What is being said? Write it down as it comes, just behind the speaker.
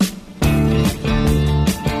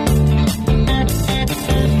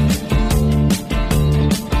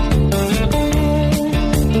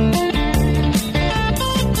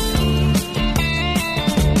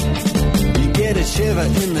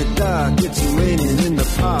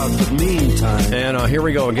And here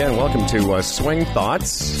we go again. Welcome to Swing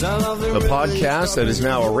Thoughts, the podcast that is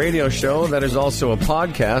now a radio show that is also a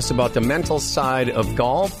podcast about the mental side of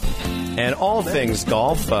golf and all things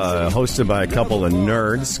golf, hosted by a couple of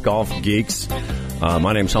nerds, golf geeks.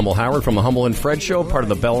 My name's Humble Howard from the Humble and Fred Show, part of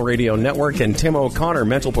the Bell Radio Network, and Tim O'Connor,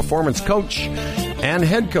 mental performance coach and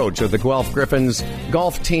head coach of the Guelph Griffins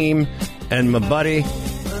golf team, and my buddy.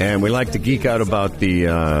 And we like to geek out about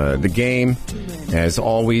the game. As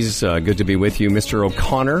always, good to be with you, Mr.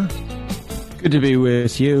 O'Connor. Good to be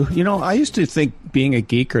with you. You know, I used to think being a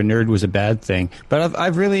geek or nerd was a bad thing, but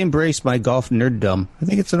I've really embraced my golf nerddom. I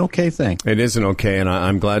think it's an okay thing. It is an okay, and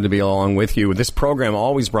I'm glad to be along with you. This program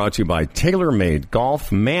always brought to you by TaylorMade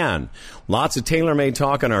Golf. Man, lots of TaylorMade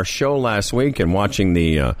talk on our show last week, and watching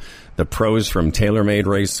the pros from TaylorMade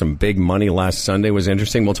raise some big money last Sunday was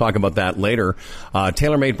interesting. We'll talk about that later.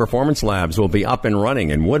 TaylorMade Performance Labs will be up and running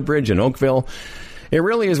in Woodbridge and Oakville. It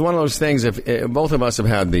really is one of those things. If both of us have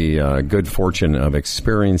had the good fortune of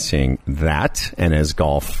experiencing that, and as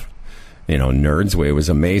golf, nerds, it was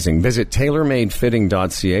amazing. Visit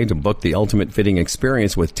TaylorMadeFitting.ca to book the ultimate fitting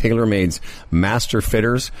experience with TaylorMade's master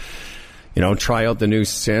fitters. Try out the new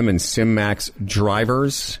Sim and SimMax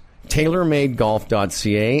drivers.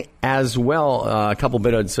 TaylorMadeGolf.ca as well. A couple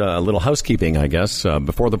bits, a little housekeeping, I guess,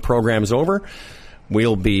 before the program's over.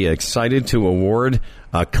 We'll be excited to award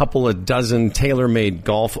a couple of dozen TaylorMade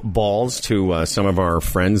golf balls to some of our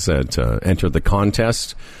friends that entered the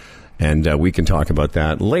contest, and we can talk about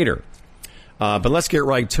that later. But let's get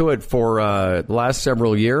right to it. For the last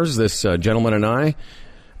several years, this gentleman and I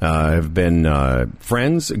have been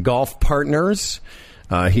friends, golf partners.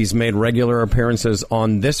 He's made regular appearances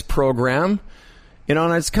on this program.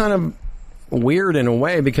 And it's kind of weird in a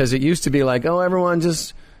way, because it used to be like, oh, everyone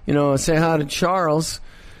just... say hi to Charles.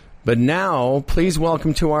 But now, please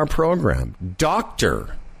welcome to our program,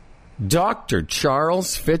 Dr.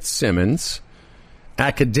 Charles Fitzsimmons,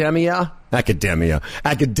 academic.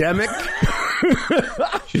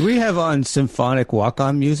 Should we have on symphonic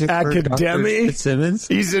walk-on music for Dr. Fitzsimmons?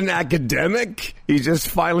 He's an academic. He just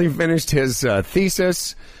finally finished his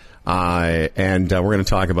thesis, and we're going to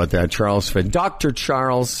talk about that. Dr.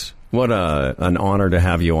 Charles, what an honor to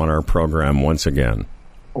have you on our program once again.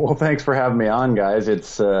 Well, thanks for having me on, guys.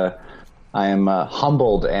 I am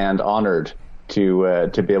humbled and honored to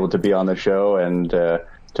be able to be on the show and to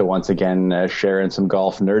once again share in some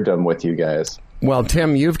golf nerddom with you guys. Well,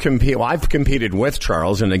 Tim, I've competed with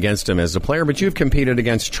Charles and against him as a player, but you've competed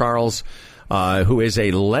against Charles, who is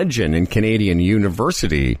a legend in Canadian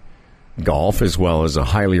university golf, as well as a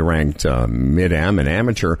highly ranked mid-am and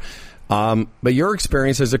amateur. But your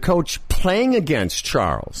experience as a coach playing against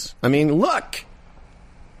Charles, I mean, look.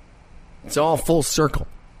 It's all full circle.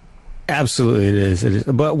 Absolutely, it is.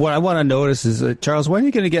 But what I want to notice is, Charles, when are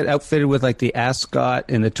you going to get outfitted with like the ascot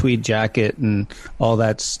and the tweed jacket and all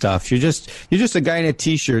that stuff? You're just a guy in a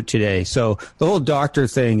t-shirt today. So the whole doctor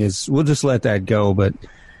thing is, we'll just let that go. But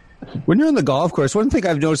when you're on the golf course, one thing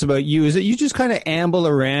I've noticed about you is that you just kind of amble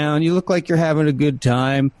around. You look like you're having a good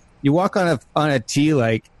time. You walk on a tee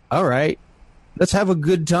like, all right, let's have a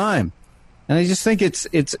good time. And I just think it's.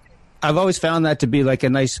 I've always found that to be like a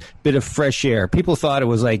nice bit of fresh air. People thought it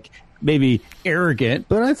was like maybe arrogant,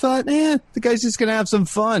 but I thought, the guy's just going to have some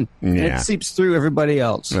fun. Yeah. And it seeps through everybody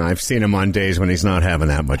else. I've seen him on days when he's not having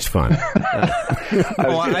that much fun.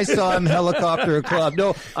 I saw him helicopter a club.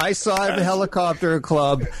 No, I saw him helicopter a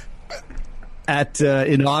club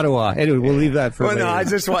in Ottawa. Anyway, we'll leave that for later. No,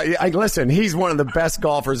 listen, he's one of the best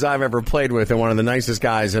golfers I've ever played with and one of the nicest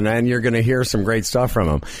guys, and you're going to hear some great stuff from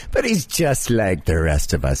him. But he's just like the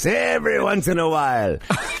rest of us. Every once in a while.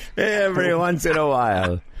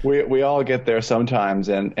 We all get there sometimes,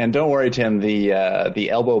 and don't worry, Tim, the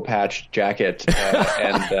elbow patch jacket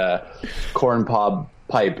and corn cob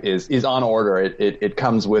pipe is on order. It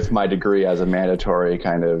comes with my degree as a mandatory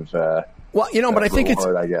kind of well, but I think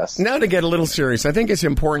I guess. Now to get a little serious, I think it's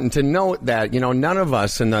important to note that, none of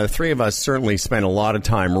us, and the three of us certainly spent a lot of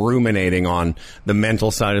time ruminating on the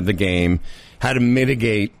mental side of the game, how to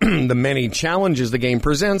mitigate the many challenges the game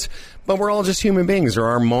presents, but we're all just human beings. There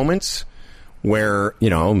are moments where,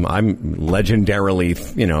 I'm legendarily,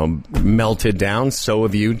 melted down. So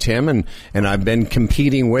have you, Tim, and I've been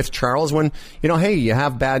competing with Charles when, hey, you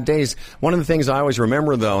have bad days. One of the things I always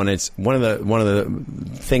remember, though, and it's one of the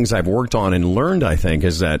things I've worked on and learned, I think,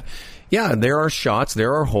 is that, there are shots,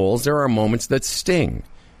 there are holes, there are moments that sting.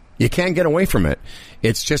 You can't get away from it.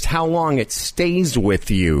 It's just how long it stays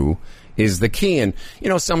with you is the key. And,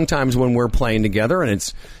 sometimes when we're playing together and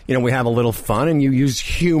it's, we have a little fun and you use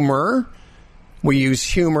humor. We use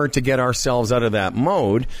humor to get ourselves out of that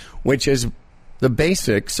mode, which is the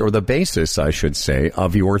basics, or the basis, I should say,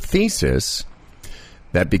 of your thesis.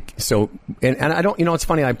 And I don't, it's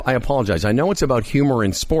funny, I apologize. I know it's about humor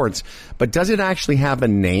in sports, but does it actually have a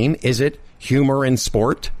name? Is it Humor in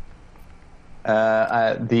Sport?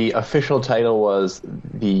 The official title was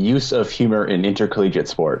The Use of Humor in Intercollegiate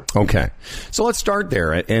Sport. Okay. So let's start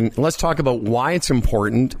there, and let's talk about why it's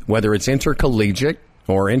important, whether it's intercollegiate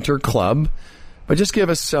or interclub, but just give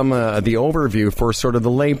us some the overview for sort of the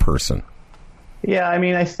layperson. Yeah, I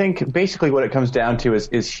mean, I think basically what it comes down to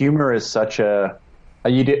is humor is such a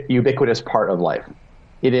ubiquitous part of life.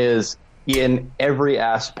 It is in every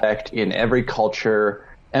aspect, in every culture,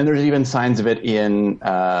 and there's even signs of it in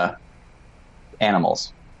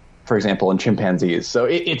animals, for example, in chimpanzees. So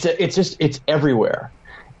it's everywhere,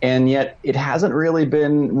 and yet it hasn't really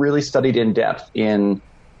been studied in depth in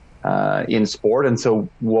sport. And so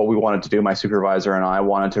what we wanted to do, my supervisor and I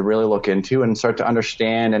wanted to really look into and start to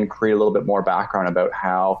understand and create a little bit more background about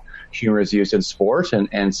how humor is used in sport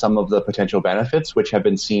and some of the potential benefits which have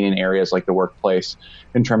been seen in areas like the workplace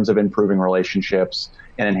in terms of improving relationships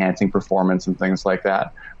and enhancing performance and things like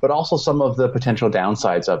that, but also some of the potential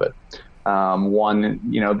downsides of it. One,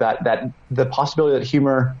 that the possibility that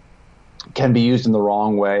humor can be used in the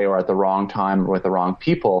wrong way or at the wrong time or with the wrong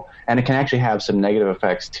people, and it can actually have some negative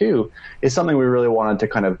effects too, is something we really wanted to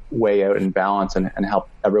kind of weigh out and balance and help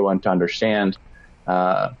everyone to understand,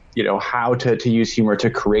 how to use humor to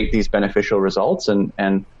create these beneficial results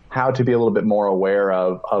and how to be a little bit more aware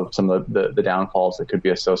of some of the downfalls that could be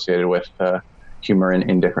associated with humor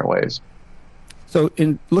in different ways. So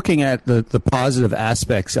in looking at the positive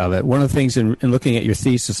aspects of it, one of the things in looking at your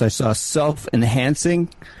thesis, I saw self-enhancing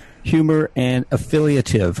humor and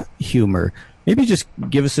affiliative humor. Maybe just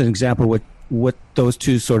give us an example of what those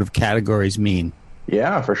two sort of categories mean.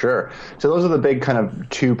 Yeah, for sure. So those are the big kind of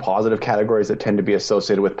two positive categories that tend to be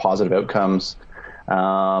associated with positive outcomes.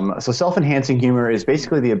 So self-enhancing humor is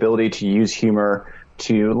basically the ability to use humor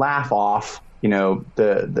to laugh off,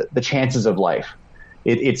 the chances of life.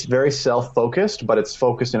 It's very self-focused, but it's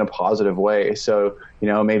focused in a positive way. So,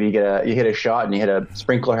 maybe you hit a shot and you hit a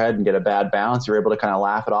sprinkler head and get a bad bounce. You're able to kind of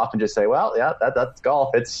laugh it off and just say, well, yeah, that's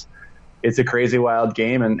golf. It's a crazy, wild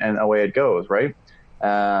game, and away it goes, right?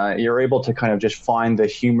 You're able to kind of just find the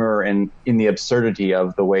humor in the absurdity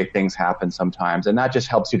of the way things happen sometimes. And that just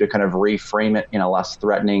helps you to kind of reframe it in a less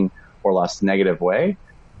threatening or less negative way.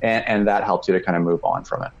 And that helps you to kind of move on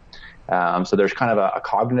from it. So there's kind of a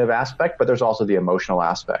cognitive aspect, but there's also the emotional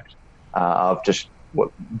aspect of just what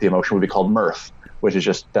the emotion would be called mirth, which is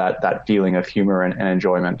just that feeling of humor and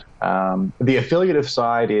enjoyment. The affiliative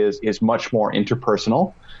side is much more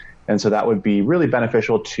interpersonal, and so that would be really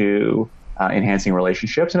beneficial to enhancing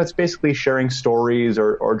relationships. And it's basically sharing stories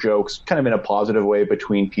or jokes kind of in a positive way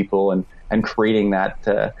between people and creating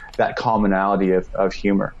that commonality of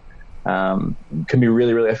humor. Can be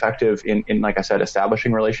really, really effective in, like I said,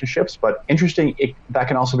 establishing relationships, but that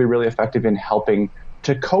can also be really effective in helping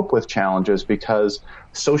to cope with challenges, because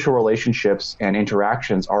social relationships and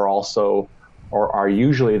interactions are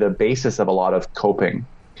usually the basis of a lot of coping.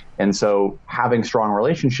 And so having strong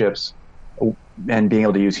relationships and being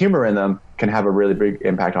able to use humor in them can have a really big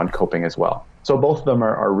impact on coping as well. So both of them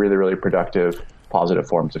are really, really productive, positive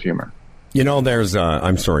forms of humor. There's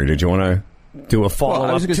I'm sorry, did you want to do a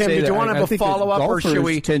follow-up? Tim, did you want to have a follow-up, or should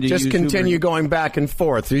we just continue going back and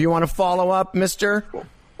forth? Do you want to follow up, mister?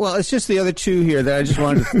 Well, it's just the other two here that I just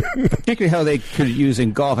wanted to, particularly how they could use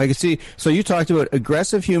in golf. I could see, so you talked about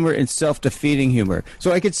aggressive humor and self-defeating humor.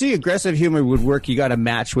 So I could see aggressive humor would work. You got a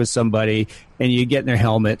match with somebody and you get in their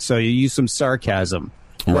helmet, so you use some sarcasm.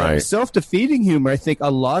 Right. Self-defeating humor, I think a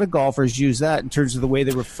lot of golfers use that in terms of the way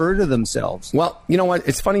they refer to themselves. Well, you know what?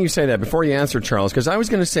 It's funny you say that. Before you answer, Charles, because I was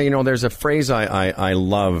going to say, there's a phrase I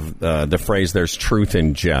love, the phrase, there's truth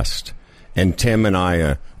in jest. And Tim and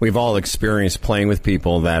I, we've all experienced playing with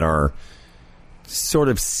people that are sort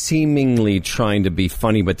of seemingly trying to be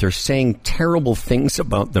funny, but they're saying terrible things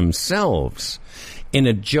about themselves in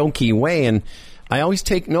a jokey way. And I always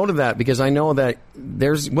take note of that, because I know that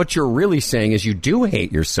what you're really saying is you do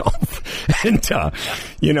hate yourself. And,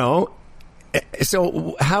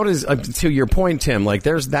 so how does, to your point, Tim, like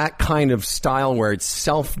there's that kind of style where it's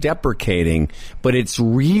self-deprecating, but it's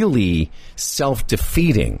really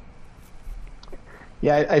self-defeating.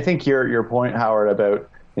 Yeah, I think your point, Howard, about,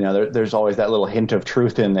 there's always that little hint of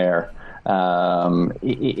truth in there.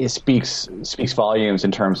 It speaks volumes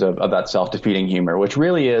in terms of that self-defeating humor, which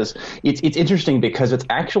really is, it's interesting because it's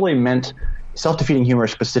actually meant, self-defeating humor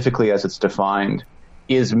specifically as it's defined,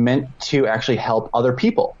 is meant to actually help other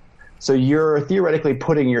people. So you're theoretically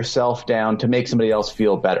putting yourself down to make somebody else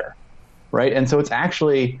feel better, right? And so it's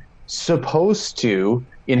actually supposed to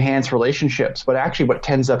enhance relationships, but actually what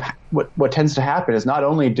tends to happen is not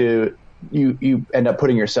only do you end up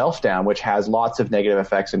putting yourself down, which has lots of negative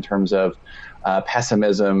effects in terms of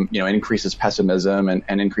pessimism, increases pessimism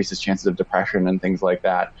and increases chances of depression and things like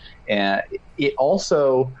that. And it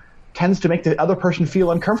also tends to make the other person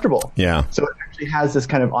feel uncomfortable. Yeah. So it actually has this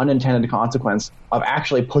kind of unintended consequence of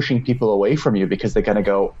actually pushing people away from you because they kind of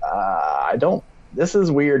go, this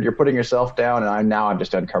is weird. You're putting yourself down, and I'm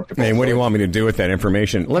just uncomfortable. Hey, what do you want me to do with that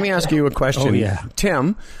information? Let me ask you a question. Oh, yeah.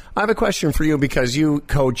 Tim, I have a question for you because you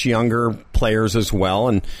coach younger players as well,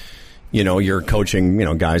 and, you're coaching,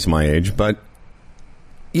 guys my age. But,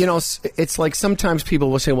 it's like sometimes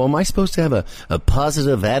people will say, well, am I supposed to have a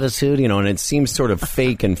positive attitude? And it seems sort of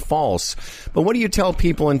fake and false. But what do you tell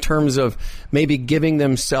people in terms of maybe giving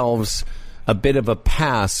themselves a bit of a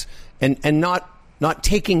pass and not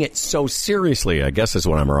taking it so seriously, I guess is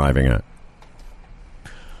what I'm arriving at.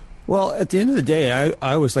 Well, at the end of the day,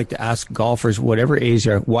 I always like to ask golfers, whatever age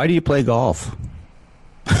they are, why do you play golf?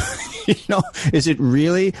 Is it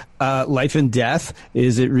really life and death?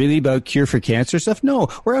 Is it really about cure for cancer stuff? No,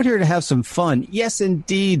 we're out here to have some fun. Yes,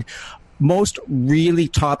 indeed. Most really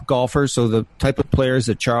top golfers, so the type of players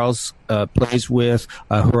that Charles plays with,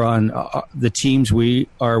 who are on the teams we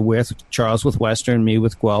are with, Charles with Western, me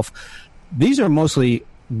with Guelph, these are mostly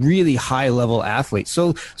really high-level athletes.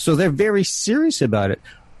 So they're very serious about it.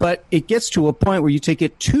 But it gets to a point where you take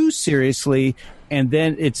it too seriously, and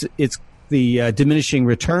then it's the diminishing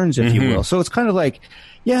returns, if you will. So it's kind of like,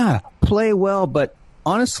 yeah, play well, but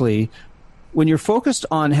honestly, when you're focused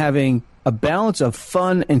on having a balance of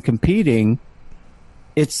fun and competing,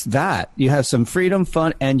 it's that. You have some freedom,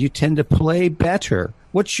 fun, and you tend to play better.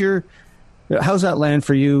 How's that land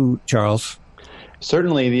for you, Charles?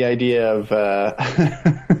 Certainly the idea of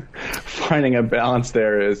finding a balance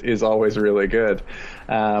there is always really good.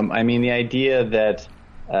 The idea that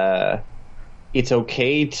it's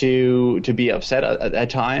okay to be upset at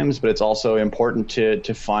times, but it's also important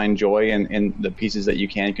to find joy in the pieces that you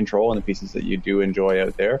can control and the pieces that you do enjoy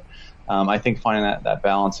out there. I think finding that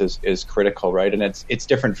balance is critical, right? And it's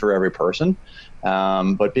different for every person.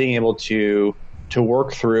 But being able to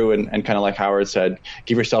work through and kind of like Howard said,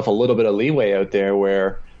 give yourself a little bit of leeway out there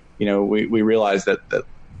where, we realize that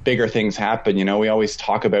bigger things happen. We always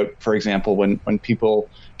talk about, for example, when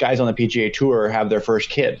guys on the PGA Tour have their first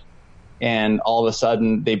kid and all of a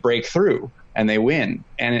sudden they break through and they win.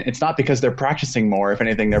 And it's not because they're practicing more. If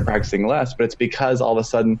anything, they're practicing less, but it's because all of a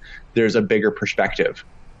sudden there's a bigger perspective.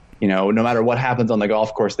 No matter what happens on the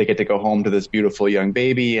golf course, they get to go home to this beautiful young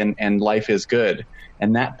baby and life is good.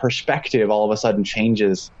 And that perspective all of a sudden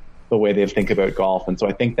changes the way they think about golf. And so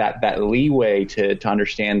I think that leeway to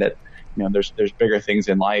understand that, there's bigger things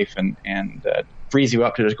in life and frees you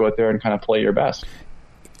up to just go out there and kind of play your best.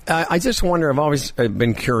 I just wonder, I've always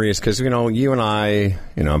been curious because, you and I,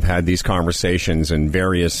 have had these conversations in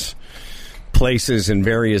various places and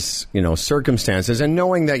various, circumstances. And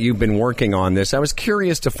knowing that you've been working on this, I was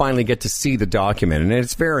curious to finally get to see the document. And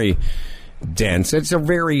it's very dense. I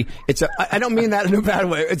don't mean that in a bad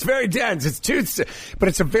way. It's very dense. But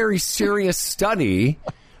it's a very serious study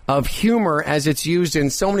of humor as it's used in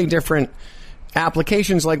so many different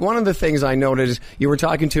applications. Like one of the things I noted is you were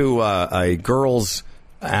talking to a girls'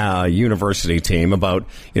 university team about,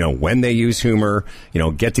 when they use humor,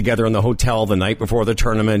 get together in the hotel the night before the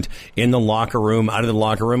tournament, in the locker room, out of the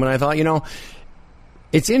locker room. And I thought,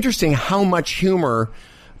 it's interesting how much humor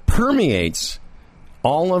permeates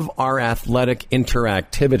all of our athletic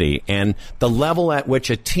interactivity and the level at which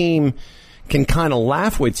a team can kind of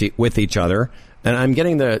laugh with each other. And I'm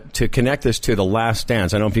getting to connect this to The Last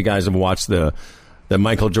Dance. I don't know if you guys have watched the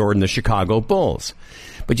Michael Jordan, the Chicago Bulls.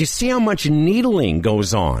 But you see how much needling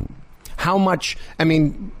goes on. How much,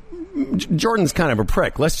 Jordan's kind of a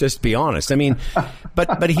prick, let's just be honest.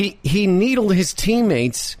 But he needled his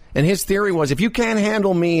teammates, and his theory was, if you can't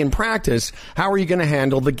handle me in practice, how are you going to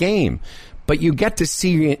handle the game? But you get to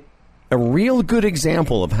see a real good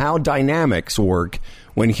example of how dynamics work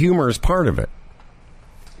when humor is part of it.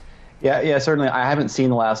 Yeah, certainly. I haven't seen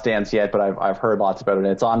The Last Dance yet, but I've heard lots about it.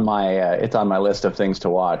 It's on my list of things to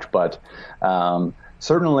watch. But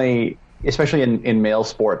certainly, especially in male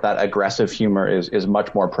sport, that aggressive humor is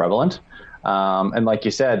much more prevalent. And like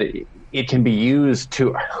you said, it can be used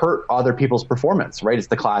to hurt other people's performance. Right? It's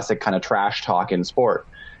the classic kind of trash talk in sport.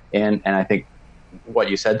 And I think what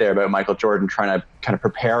you said there about Michael Jordan trying to kind of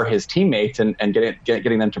prepare his teammates and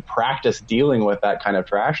getting them to practice dealing with that kind of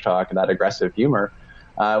trash talk and that aggressive humor.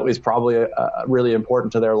 Is probably really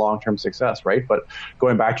important to their long-term success, right? But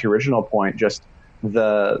going back to your original point, just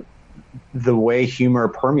the the way humor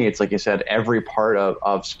permeates, like you said, every part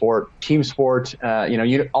of sport, team sport.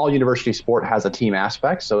 All university sport has a team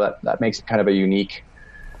aspect, so that makes it kind of a unique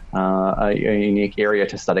area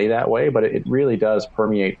to study that way. But it really does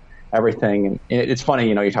permeate everything. And it's funny,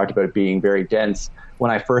 you talked about it being very dense. When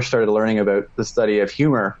I first started learning about the study of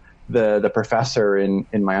humor, the professor in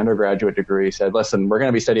my undergraduate degree said, "Listen, we're going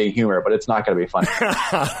to be studying humor, but it's not going to be funny."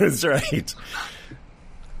 That's right.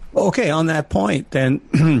 Okay, on that point, then,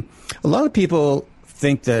 a lot of people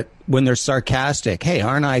think that when they're sarcastic, hey,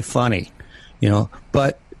 aren't I funny?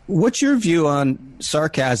 But what's your view on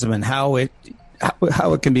sarcasm and how it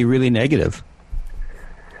can be really negative?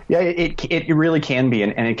 Yeah, it really can be,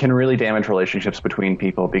 and it can really damage relationships between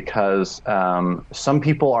people because some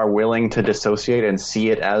people are willing to dissociate and see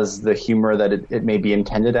it as the humor that it may be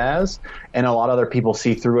intended as, and a lot of other people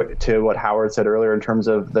see through it to what Howard said earlier in terms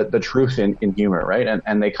of the truth in humor, right?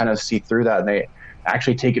 And they kind of see through that, and they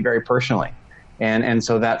actually take it very personally, and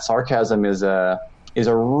so that sarcasm is a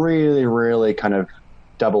really, really kind of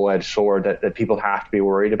double-edged sword that people have to be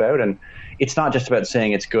worried about. And it's not just about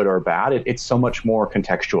saying it's good or bad. It's so much more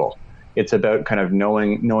contextual. It's about kind of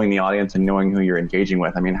knowing the audience and knowing who you're engaging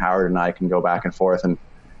with. I mean, Howard and I can go back and forth and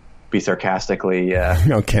be sarcastically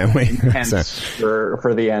can't we?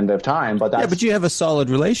 for the end of time. But you have a solid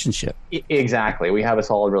relationship. Exactly. We have a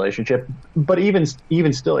solid relationship. But even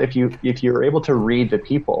still, if you're able to read the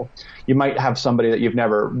people, you might have somebody that you've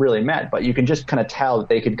never really met, but you can just kind of tell that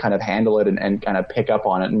they could kind of handle it and kind of pick up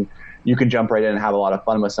on it, and you can jump right in and have a lot of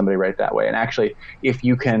fun with somebody right that way. And actually, if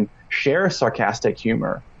you can share sarcastic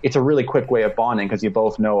humor, it's a really quick way of bonding because you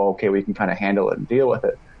both know, okay, we can kind of handle it and deal with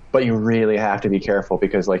it. But you really have to be careful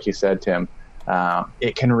because, like you said, Tim,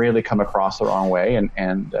 it can really come across the wrong way and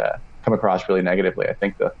come across really negatively. I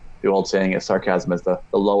think the old saying is sarcasm is the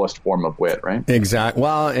lowest form of wit, right? Exactly.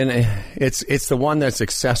 Well, and it's the one that's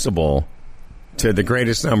accessible to the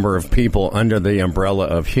greatest number of people under the umbrella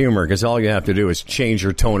of humor, because all you have to do is change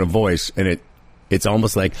your tone of voice, and it's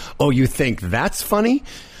almost like, oh, you think that's funny?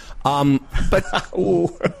 But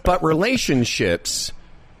relationships,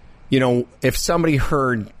 if somebody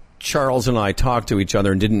heard Charles and I talk to each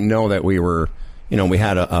other and didn't know that we were, we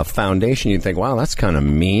had a foundation, you'd think, wow, that's kind of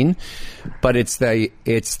mean. But it's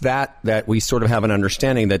that we sort of have an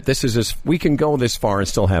understanding that we can go this far and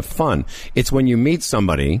still have fun. It's when you meet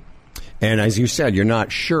somebody, and as you said, you're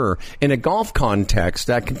not sure. In a golf context,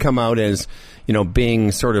 that can come out as,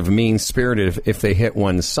 being sort of mean-spirited if they hit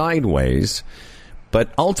one sideways.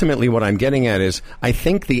 But ultimately what I'm getting at is I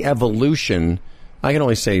think the evolution, I can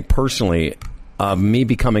only say personally, of me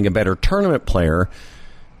becoming a better tournament player,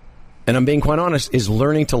 and I'm being quite honest, is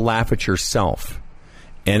learning to laugh at yourself.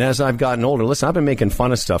 And as I've gotten older, listen, I've been making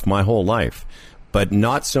fun of stuff my whole life, but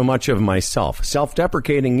not so much of myself.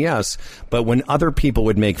 Self-deprecating, yes, but when other people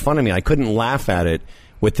would make fun of me, I couldn't laugh at it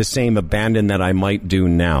with the same abandon that I might do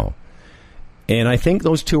now. And I think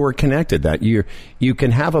those two are connected, that you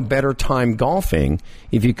can have a better time golfing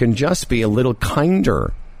if you can just be a little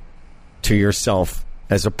kinder to yourself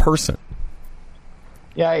as a person.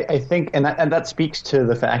 Yeah, I think, and that speaks to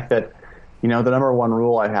the fact that, the number one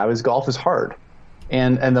rule I have is golf is hard.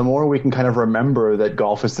 And the more we can kind of remember that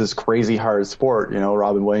golf is this crazy hard sport,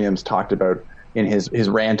 Robin Williams talked about in his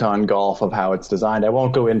rant on golf of how it's designed. I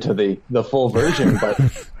won't go into the full version, but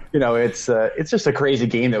it's just a crazy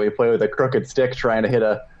game that we play with a crooked stick trying to hit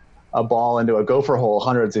a ball into a gopher hole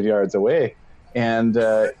hundreds of yards away, and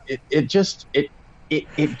it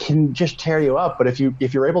can just tear you up. But if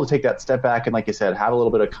you're able to take that step back and, like you said, have a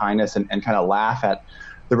little bit of kindness and kind of laugh at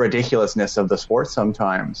the ridiculousness of the sport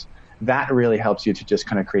sometimes, that really helps you to just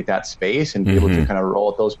kind of create that space and be able to kind of roll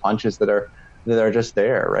at those punches that are just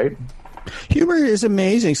there, right? Humor is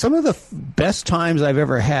amazing. Some of the best times I've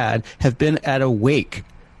ever had have been at a wake.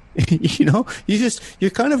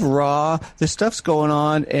 You're kind of raw. The stuff's going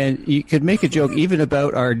on, and you could make a joke even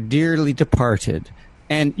about our dearly departed,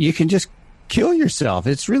 and you can just kill yourself.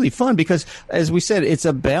 It's really fun because, as we said, it's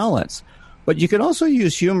a balance. But you can also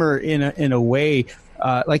use humor in a way,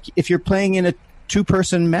 like if you're playing in a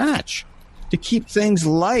two-person match, to keep things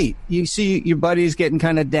light. You see your buddy's getting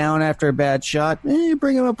kind of down after a bad shot, you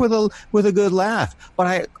bring him up with a good laugh. But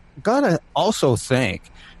I gotta also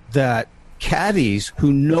think that caddies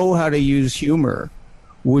who know how to use humor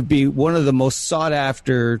would be one of the most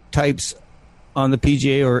sought-after types on the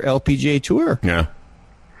PGA or LPGA tour. Yeah.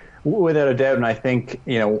 Without a doubt, and I think,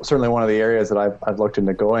 certainly one of the areas that I've looked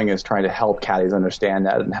into going is trying to help caddies understand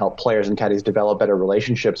that and help players and caddies develop better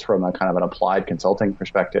relationships from a kind of an applied consulting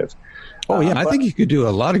perspective. Oh, yeah, I think you could do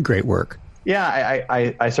a lot of great work. Yeah,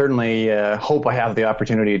 I certainly hope I have the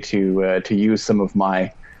opportunity to use some of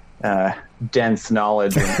my dense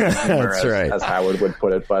knowledge and humor, That's right. as Howard would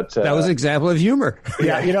put it. But that was an example of humor.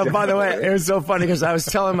 Yeah, by the way, it was so funny because I was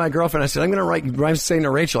telling my girlfriend, I said, I was saying to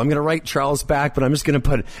Rachel, I'm going to write Charles back, but I'm just going to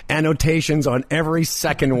put annotations on every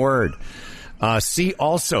second word. See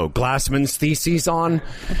also Glassman's theses on.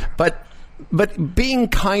 But being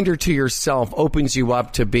kinder to yourself opens you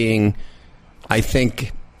up to being, I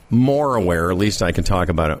think, more aware, at least I can talk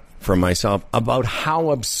about it for myself, about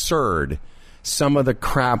how absurd some of the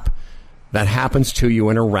crap that happens to you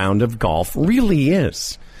in a round of golf really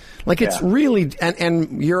is. Like, it's really,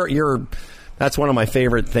 and you're that's one of my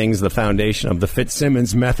favorite things, the foundation of the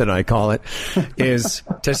Fitzsimmons method, I call it, is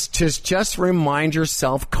to just remind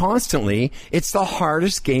yourself constantly it's the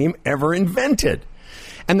hardest game ever invented.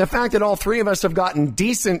 And the fact that all three of us have gotten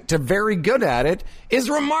decent to very good at it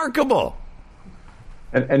is remarkable.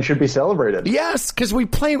 And should be celebrated. Yes, because we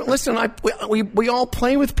play. Listen, we all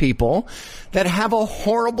play with people that have a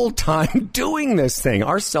horrible time doing this thing,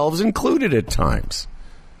 ourselves included at times.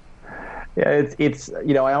 Yeah, it's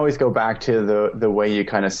I always go back to the way you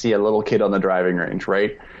kind of see a little kid on the driving range,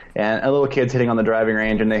 right? And a little kid's hitting on the driving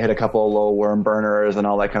range, and they hit a couple of low worm burners and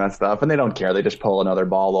all that kind of stuff, and they don't care. They just pull another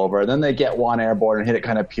ball over, and then they get one airborne and hit it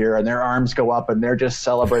kind of pure, and their arms go up, and they're just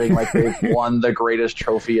celebrating like they've won the greatest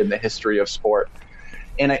trophy in the history of sport.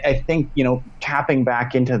 And I think, tapping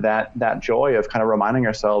back into that joy of kind of reminding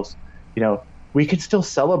ourselves, we can still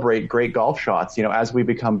celebrate great golf shots. As we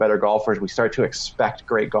become better golfers, we start to expect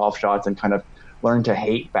great golf shots and kind of learn to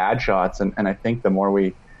hate bad shots. And I think the more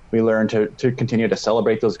we learn to continue to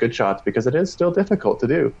celebrate those good shots, because it is still difficult to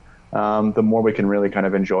do, the more we can really kind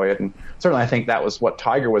of enjoy it. And certainly I think that was what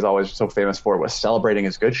Tiger was always so famous for, was celebrating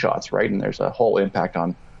his good shots, right? And there's a whole impact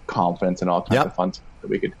on confidence and all kinds of fun stuff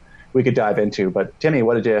that we could dive into. But Timmy,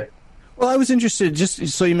 what did you... Well, I was interested, just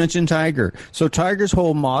so you mentioned Tiger. So Tiger's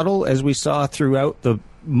whole model, as we saw throughout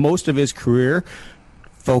most of his career,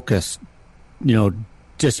 focus,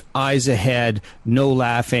 just eyes ahead, no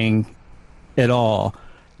laughing at all.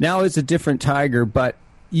 Now it's a different Tiger, but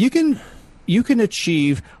you can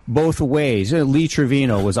achieve both ways. Lee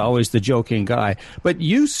Trevino was always the joking guy. But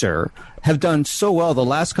you, sir, have done so well the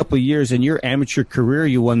last couple of years in your amateur career.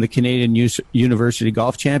 You won the Canadian University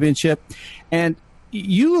Golf Championship, and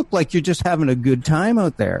you look like you're just having a good time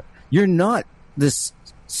out there. You're not this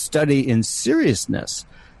study in seriousness.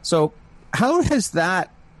 So how has that,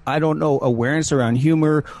 I don't know, awareness around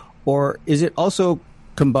humor, or is it also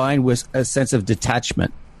combined with a sense of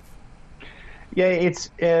detachment? Yeah, it's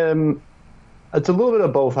a little bit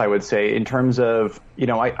of both, I would say, in terms of,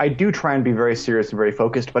 I do try and be very serious and very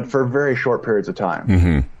focused, but for very short periods of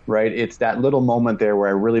time, right? It's that little moment there where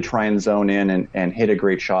I really try and zone in and hit a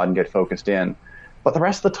great shot and get focused in. But the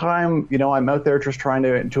rest of the time, I'm out there just trying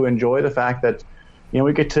to enjoy the fact that,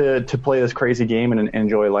 we get to play this crazy game and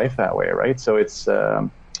enjoy life that way, right? So it's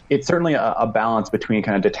certainly a balance between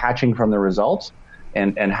kind of detaching from the results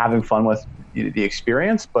and having fun with the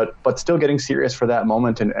experience, but still getting serious for that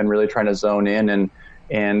moment and really trying to zone in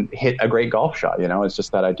and hit a great golf shot. It's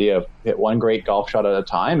just that idea of hit one great golf shot at a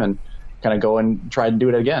time and kind of go and try to do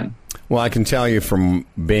it again. Well, I can tell you from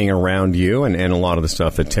being around you and a lot of the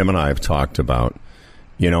stuff that Tim and I have talked about,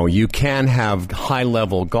 you can have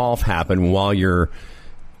high-level golf happen while you're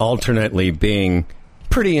alternately being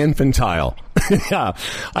pretty infantile. Yeah,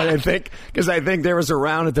 I think there was a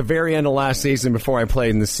round at the very end of last season before I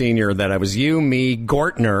played in the senior that I was you, me,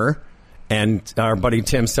 Gortner, and our buddy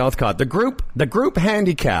Tim Southcott. The group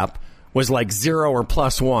handicap was like 0 or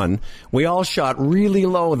 +1. We all shot really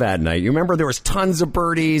low that night. You remember there was tons of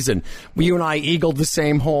birdies, and you and I eagled the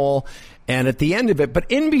same hole. And at the end of it, but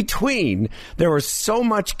in between, there was so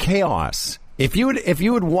much chaos. If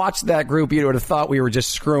you had watched that group, you would have thought we were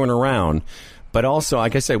just screwing around. But also,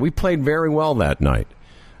 like I said, we played very well that night.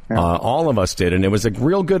 Yeah. All of us did. And it was a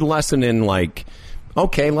real good lesson in, like,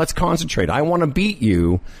 okay, let's concentrate. I want to beat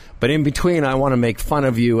you, but in between, I want to make fun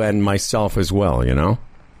of you and myself as well,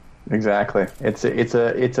 Exactly. It's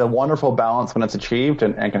a wonderful balance when it's achieved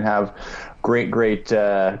and can have great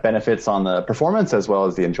benefits on the performance as well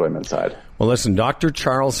as the enjoyment side. Well, listen, Dr.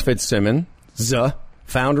 Charles Fitzsimmons,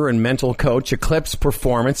 founder and mental coach, Eclipse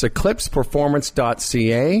Performance,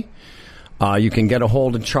 eclipseperformance.ca. You can get a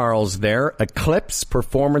hold of Charles there,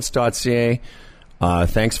 eclipseperformance.ca.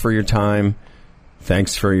 Thanks for your time.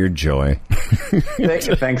 Thanks for your joy.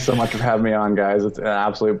 Thanks so much for having me on, guys. It's an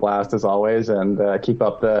absolute blast as always, and keep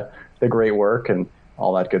up the great work. And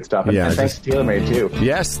all that good stuff. And, Yeah, and thanks to TaylorMade too.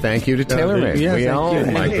 Yes, thank you to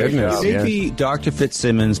TaylorMade. My goodness. Maybe Dr.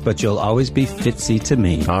 Fitzsimmons, but you'll always be Fitzy to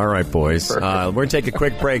me. All right, boys. We're going to take a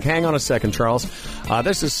quick break. Hang on a second, Charles.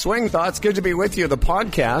 This is Swing Thoughts. Good to be with you, the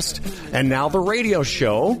podcast, and now the radio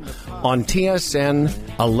show on TSN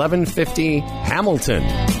 1150 Hamilton.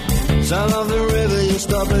 Sound of the river, you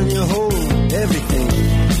stop and you hold everything.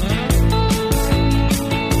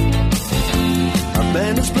 Our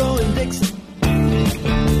band is blowing Dixie.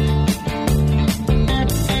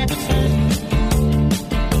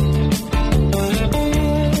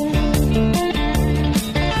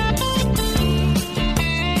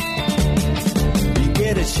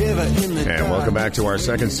 And welcome back to our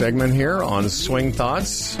second segment here on Swing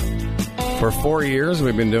Thoughts. For 4 years,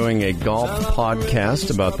 we've been doing a golf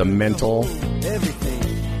podcast about the mental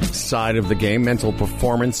side of the game. Mental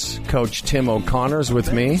performance coach Tim O'Connor's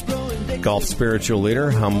with me. Golf spiritual leader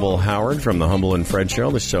Humble Howard from the Humble and Fred Show.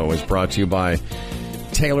 The show is brought to you by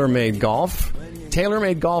TaylorMade Golf.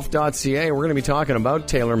 TaylorMadeGolf.ca. We're going to be talking about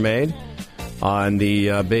TaylorMade on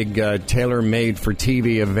the big TaylorMade for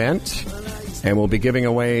TV event. And we'll be giving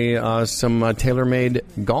away some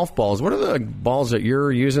TaylorMade golf balls. What are the balls that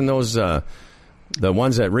you're using? Those the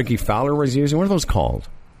ones that Ricky Fowler was using? What are those called?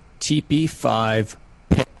 TP5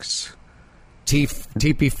 Picks.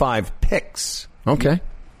 TP5 Picks. Okay.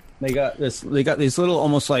 They got these little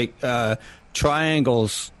almost like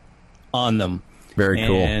triangles on them. Very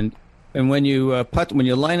cool. And when you when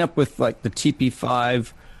you line up with like the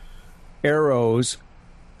TP5 arrows,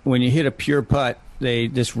 when you hit a pure putt, they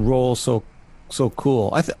just roll so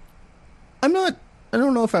cool. I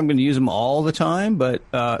don't know if I'm going to use them all the time, but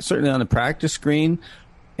certainly on the practice screen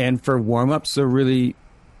and for warm-ups,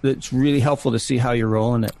 it's really helpful to see how you're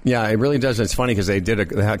rolling it. Yeah, it really does. It's funny because they had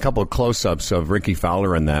a couple of close-ups of Ricky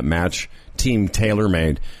Fowler in that match, Team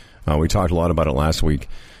TaylorMade. We talked a lot about it last week.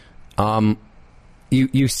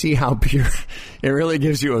 You see how pure it really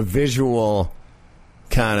gives you a visual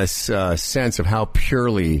kind of sense of how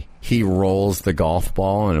purely he rolls the golf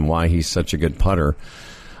ball and why he's such a good putter.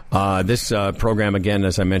 This program, again,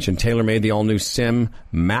 as I mentioned, TaylorMade the all-new Sim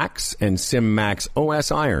Max and Sim Max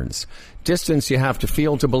OS irons. Distance you have to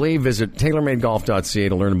feel to believe. Visit TaylorMadeGolf.ca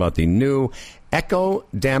to learn about the new Echo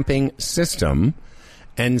Damping System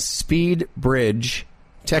and Speed Bridge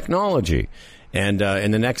technology. And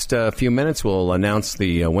in the next few minutes, we'll announce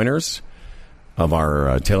the winners of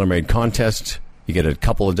our TaylorMade contest. You get a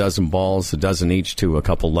couple of dozen balls, a dozen each, to a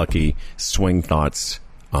couple lucky Swing Thoughts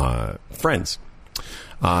friends.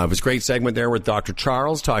 It was a great segment there with Dr.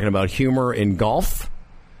 Charles talking about humor in golf.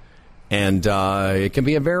 And it can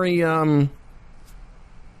be a very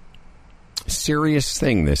serious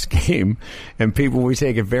thing, this game. And we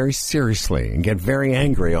take it very seriously and get very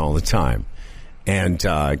angry all the time. And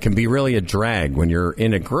it can be really a drag when you're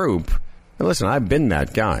in a group. And listen, I've been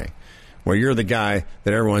that guy. Where you're the guy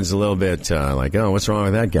that everyone's a little bit like, oh, what's wrong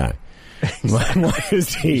with that guy? Why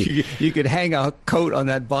is he? You could hang a coat on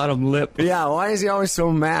that bottom lip. Yeah, why is he always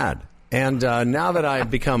so mad? And now that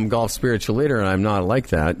I've become golf spiritual leader, and I'm not like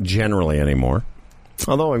that generally anymore,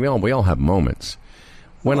 although we all have moments.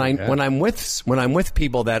 When I'm with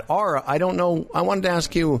people that are, I don't know. I wanted to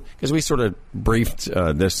ask you because we sort of briefed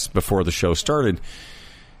this before the show started.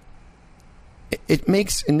 It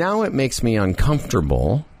makes me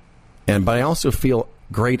uncomfortable. But I also feel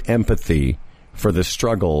great empathy for the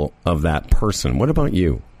struggle of that person. What about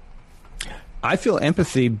you? I feel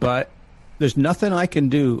empathy, but there's nothing I can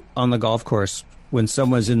do on the golf course when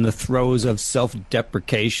someone's in the throes of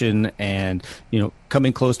self-deprecation and,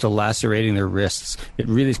 coming close to lacerating their wrists. It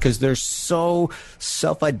really is because they're so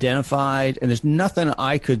self-identified, and there's nothing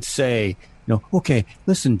I could say. Okay,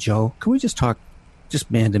 listen, Joe, can we just talk? Just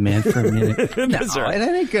man-to-man for a minute.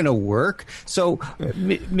 That ain't going to work. So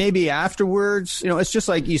maybe afterwards, it's just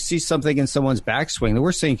like you see something in someone's backswing. The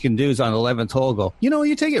worst thing you can do is on 11th hole go,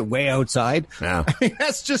 you take it way outside. Yeah. I mean,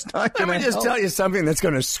 that's just not going to help. Let me just tell you something that's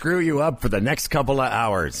going to screw you up for the next couple of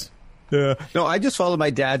hours. Yeah. No, I just follow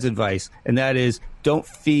my dad's advice, and that is don't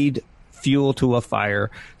feed fuel to a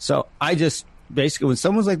fire. So I just basically, when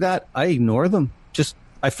someone's like that, I ignore them.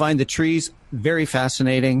 I find the trees very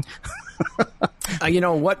fascinating.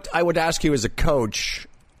 What I would ask you as a coach,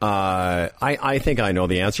 I think I know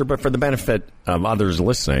the answer, but for the benefit of others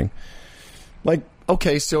listening, like,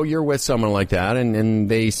 okay, so you're with someone like that, and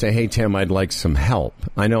they say, hey, Tim, I'd like some help.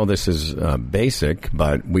 I know this is basic,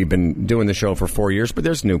 but we've been doing the show for 4 years, but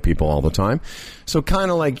there's new people all the time. So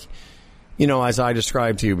kind of like, as I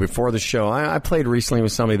described to you before the show, I played recently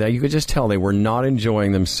with somebody that you could just tell they were not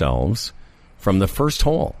enjoying themselves from the first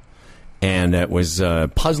hole. And it was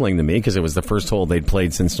puzzling to me because it was the first hole they'd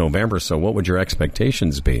played since November. So what would your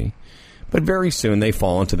expectations be? But very soon they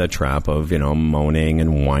fall into the trap of, moaning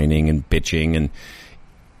and whining and bitching. And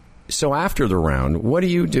so after the round, what do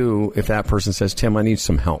you do if that person says, Tim, I need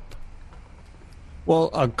some help?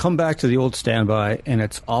 Well, I'll come back to the old standby, and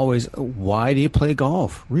it's always, why do you play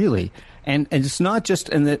golf, really? And it's not just,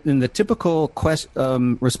 in the typical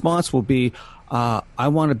response will be, I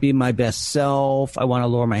want to be my best self. I want to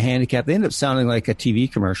lower my handicap. They end up sounding like a TV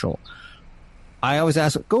commercial. I always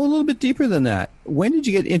ask, go a little bit deeper than that. When did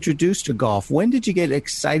you get introduced to golf? When did you get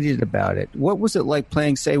excited about it? What was it like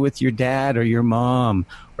playing, say, with your dad or your mom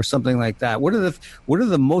or something like that? What are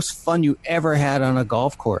the most fun you ever had on a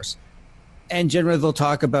golf course? And generally they'll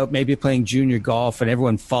talk about maybe playing junior golf and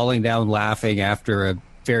everyone falling down laughing after a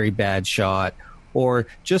very bad shot, or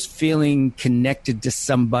just feeling connected to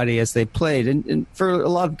somebody as they played. And for a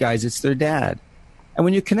lot of guys, it's their dad. And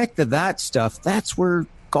when you connect to that stuff, that's where it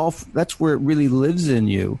really lives in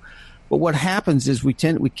you. But what happens is we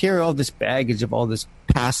carry all this baggage of all this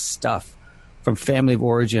past stuff from family of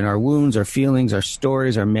origin, our wounds, our feelings, our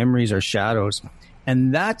stories, our memories, our shadows.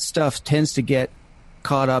 And that stuff tends to get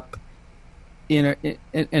caught up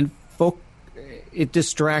it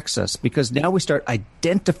distracts us because now we start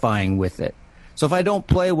identifying with it. So if I don't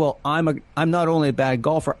play well, I'm not only a bad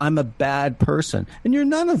golfer, I'm a bad person, and you're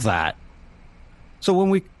none of that. So when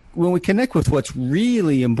we connect with what's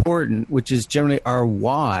really important, which is generally our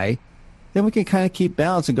why, then we can kind of keep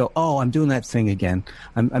balance and go, oh, I'm doing that thing again.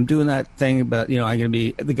 I'm doing that thing, but I'm going to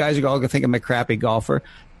be, the guys are all going to think I'm a crappy golfer.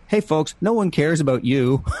 Hey, folks, no one cares about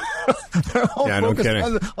you. They're all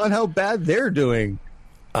focused on how bad they're doing.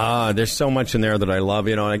 There's so much in there that I love,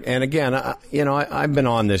 and again, I've been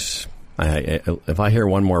on this. If I hear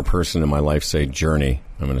one more person in my life say journey,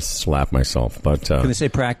 I'm going to slap myself. But can they say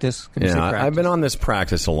practice? I've been on this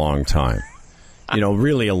practice a long time.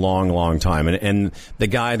 Really a long, long time. And the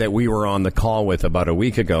guy that we were on the call with about a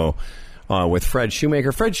week ago, with Fred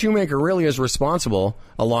Shoemaker. Fred Shoemaker really is responsible,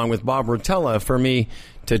 along with Bob Rotella, for me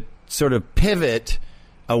to sort of pivot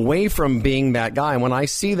away from being that guy. And when I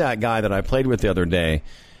see that guy that I played with the other day,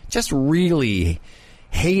 just really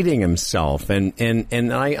hating himself, and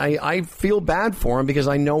I feel bad for him because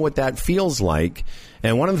I know what that feels like.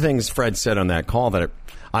 And one of the things Fred said on that call that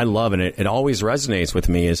I love, and it always resonates with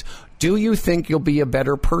me, is, do you think you'll be a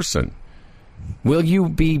better person? Will you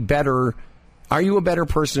be better? Are you a better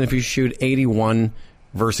person if you shoot 81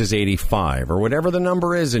 versus 85 or whatever the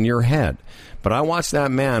number is in your head? But I watched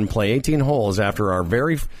that man play 18 holes after our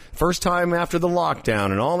very first time after the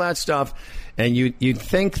lockdown and all that stuff, and you'd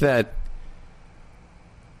think, at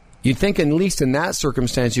least in that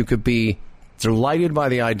circumstance, you could be delighted by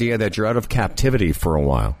the idea that you're out of captivity for a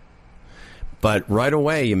while. But right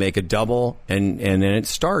away, you make a double, and then it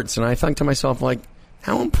starts. And I think to myself, like,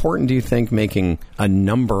 how important do you think making a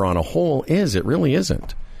number on a hole is? It really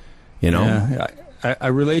isn't, Yeah, I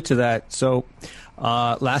relate to that. So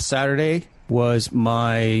last Saturday was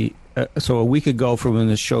my... so a week ago from when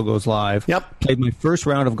this show goes live, played my first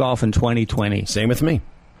round of golf in 2020. Same with me.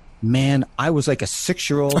 Man, I was like a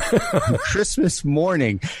 6-year-old on Christmas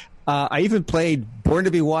morning. I even played Born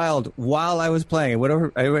to Be Wild while I was playing.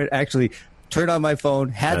 Whatever, I would actually turn on my phone,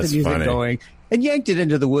 had the music going, and yanked it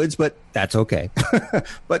into the woods, but that's okay.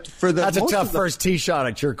 But that's a tough first tee shot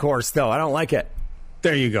at your course, though. I don't like it.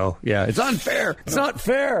 There you go. Yeah, it's unfair. It's not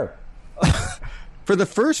fair. For the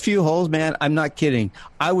first few holes, man, I'm not kidding.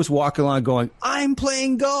 I was walking along going, I'm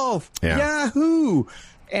playing golf. Yeah. Yahoo!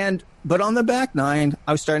 But on the back nine,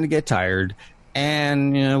 I was starting to get tired,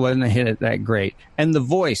 and wasn't hit it that great. And the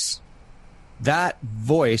voice, that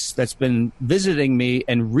voice that's been visiting me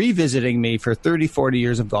and revisiting me for 30, 40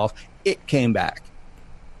 years of golf, it came back.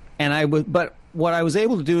 But what I was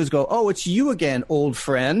able to do is go, oh, it's you again, old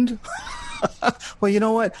friend. Well, you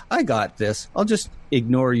know what? I got this. I'll just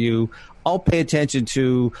ignore you. I'll pay attention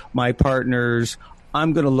to my partners.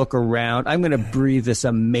 I'm going to look around. I'm going to breathe this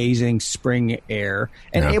amazing spring air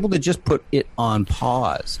and able to just put it on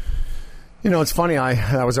pause. It's funny.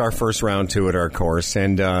 That was our first round too at our course,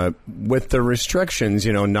 and with the restrictions,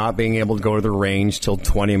 not being able to go to the range till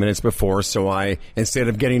 20 minutes before, so I, instead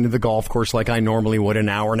of getting to the golf course like I normally would an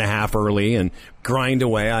hour and a half early and grind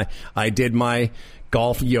away, I did my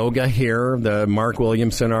golf yoga here. The Mark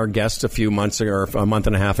Williamson, our guest a month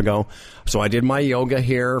and a half ago. So I did my yoga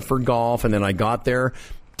here for golf, and then I got there,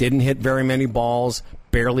 didn't hit very many balls,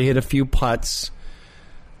 barely hit a few putts.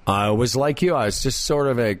 I was like you. I was just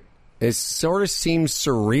it sort of seemed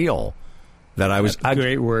surreal that I was... That's a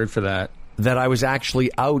great word for that. That I was actually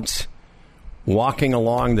out walking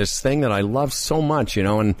along this thing that I love so much,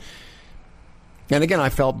 and And again, I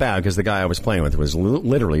felt bad because the guy I was playing with was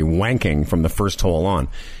literally wanking from the first hole on.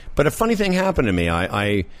 But a funny thing happened to me.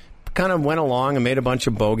 I kind of went along and made a bunch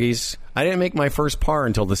of bogeys. I didn't make my first par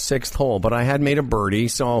until the 6th hole, but I had made a birdie.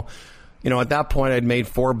 So, at that point, I'd made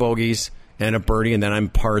 4 bogeys and a birdie, and then I'm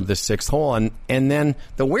parred the 6th hole. And then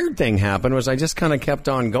the weird thing happened was I just kind of kept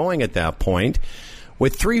on going at that point.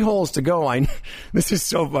 With 3 holes to go, this is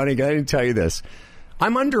so funny. I didn't tell you this.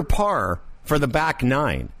 I'm under par for the back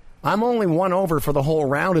 9. I'm only 1 over for the whole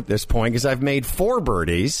round at this point because I've made 4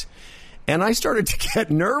 birdies. And I started to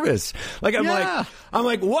get nervous. I'm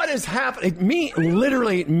like, what is happening?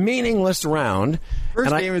 Literally meaningless round.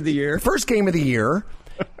 First game of the year. First game of the year.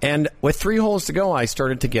 And with 3 holes to go, I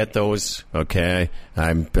started to get those, okay,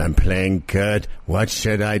 I'm playing good. What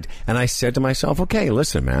should I do? And I said to myself, okay,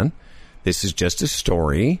 listen, man, this is just a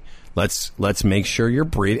story. Let's make sure you're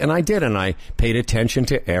breathing. And I did. And I paid attention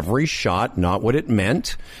to every shot, not what it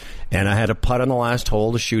meant. And I had a putt on the last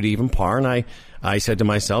hole to shoot even par. And I said to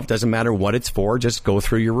myself, doesn't matter what it's for, just go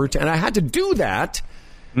through your routine. And I had to do that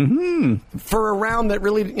for a round that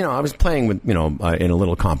really, I was playing with, in a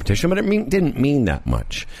little competition, but it didn't mean that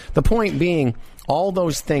much. The point being, all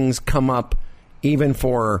those things come up even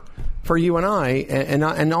for you and I,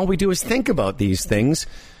 and all we do is think about these things,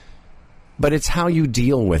 but it's how you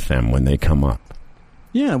deal with them when they come up.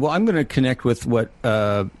 Yeah, well, I'm going to connect with what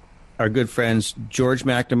our good friends George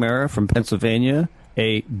McNamara from Pennsylvania,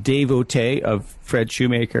 a devotee of Fred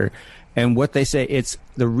Shoemaker, and what they say, it's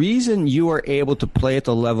the reason you are able to play at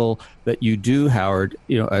the level that you do, Howard,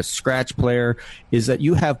 a scratch player, is that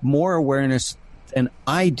you have more awareness than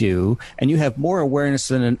I do, and you have more awareness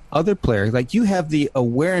than an other player. Like, you have the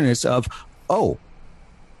awareness of,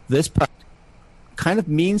 this putt kind of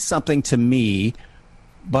means something to me,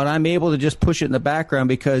 but I'm able to just push it in the background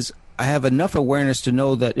because I have enough awareness to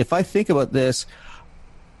know that if I think about this,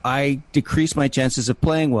 I decrease my chances of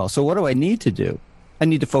playing well. So what do I need to do? I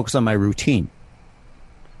need to focus on my routine.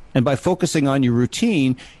 And by focusing on your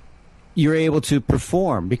routine, you're able to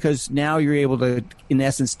perform because now you're able to, in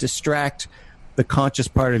essence, distract the conscious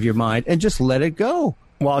part of your mind and just let it go.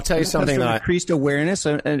 Well, I'll tell you something that increased awareness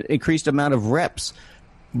and increased amount of reps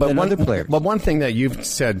than other players. But one thing that you've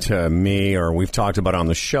said to me or we've talked about on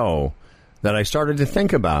the show that I started to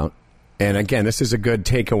think about, and again, this is a good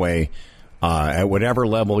takeaway at whatever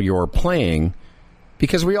level you're playing,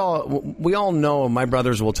 because we all know, my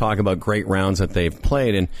brothers will talk about great rounds that they've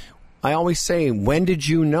played, and I always say, when did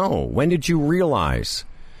you know? When did you realize?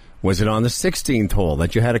 Was it on the 16th hole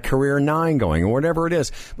that you had a career 9 going, or whatever it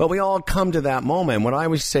is? But we all come to that moment. What I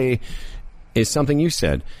always say is something you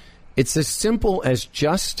said. It's as simple as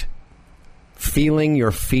just feeling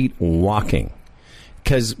your feet walking.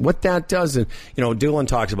 Because what that does is, Doolin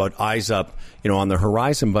talks about eyes up, on the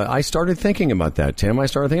horizon. But I started thinking about that, Tim. I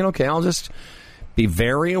started thinking, okay, I'll just be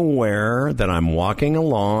very aware that I'm walking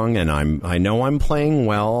along and I know I'm playing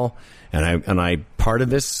well. And I part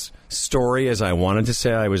of this story is I wanted to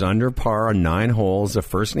say I was under par on 9 holes. The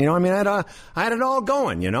first, I had it all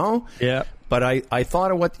going, Yeah. But I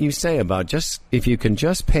thought of what you say about just if you can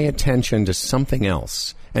just pay attention to something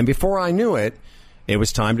else. And before I knew it, it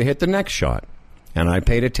was time to hit the next shot. And I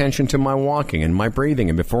paid attention to my walking and my breathing.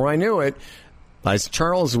 And before I knew it, as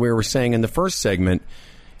Charles, we were saying in the first segment,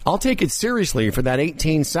 I'll take it seriously for that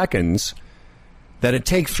 18 seconds that it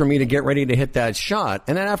takes for me to get ready to hit that shot.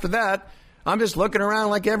 And then after that, I'm just looking around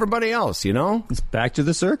like everybody else, It's back to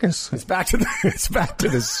the circus. It's back to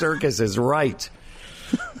the circus is right.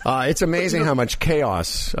 It's amazing how much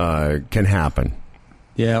chaos can happen.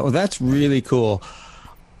 Yeah, well, that's really cool.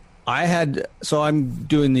 I'm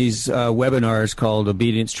doing these webinars called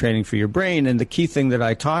Obedience Training for Your Brain, and the key thing that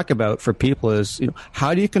I talk about for people is,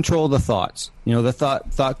 how do you control the thoughts? The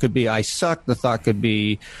thought could be, I suck. The thought could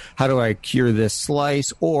be, how do I cure this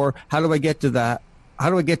slice? Or how do I get to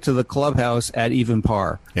the clubhouse at even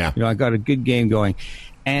par? Yeah. I got a good game going.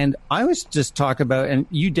 And I was just talking about, and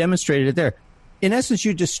you demonstrated it there. In essence,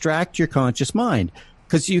 you distract your conscious mind.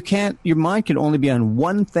 Because your mind can only be on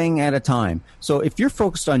one thing at a time. So if you're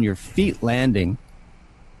focused on your feet landing,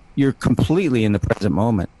 you're completely in the present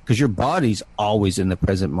moment because your body's always in the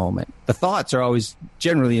present moment. The thoughts are always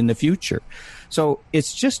generally in the future. So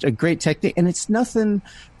it's just a great technique, and it's nothing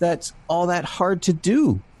that's all that hard to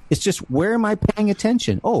do. It's just, where am I paying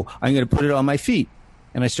attention? Oh, I'm going to put it on my feet.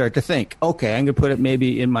 And I start to think, okay, I'm going to put it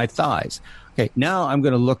maybe in my thighs. Okay, now I'm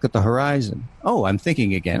going to look at the horizon. Oh, I'm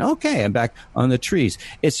thinking again. Okay, I'm back on the trees.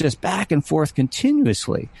 It's just back and forth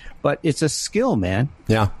continuously. But it's a skill, man.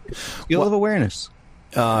 Yeah. Skill of awareness.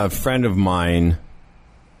 A friend of mine,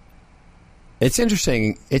 it's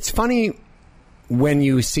interesting. It's funny when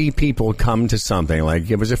you see people come to something,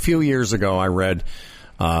 like it was a few years ago, I read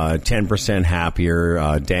 10%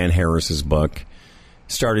 Happier, Dan Harris's book,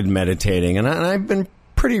 started meditating, and I've been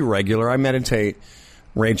pretty regular. I meditate.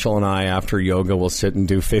 Rachel and I, after yoga, will sit and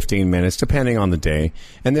do 15 minutes, depending on the day.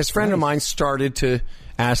 And this friend of mine started to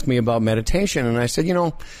ask me about meditation, and I said,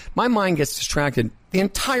 my mind gets distracted the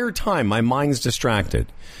entire time. My mind's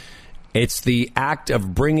distracted. It's the act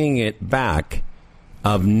of bringing it back,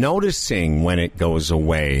 of noticing when it goes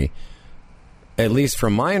away, at least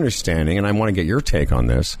from my understanding, and I want to get your take on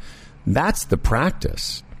this, that's the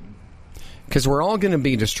practice. Because we're all going to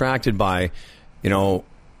be distracted by,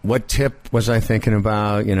 what tip was I thinking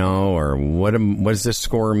about, or what does this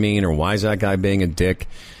score mean, or why is that guy being a dick?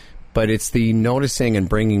 But it's the noticing and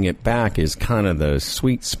bringing it back is kind of the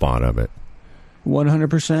sweet spot of it.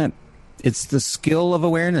 100%. It's the skill of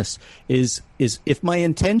awareness. Is if my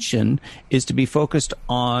intention is to be focused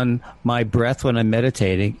on my breath when I'm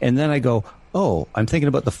meditating, and then I go, oh, I'm thinking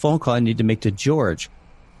about the phone call I need to make to George.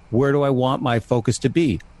 Where do I want my focus to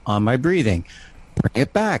be? On my breathing. Bring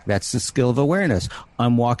it back. That's the skill of awareness.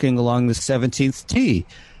 I'm walking along the 17th tee,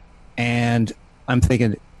 and I'm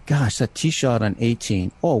thinking, gosh, that tee shot on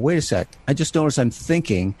 18. Oh, wait a sec. I just noticed I'm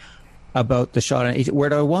thinking about the shot on 18. Where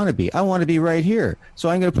do I want to be? I want to be right here. So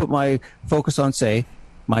I'm going to put my focus on, say,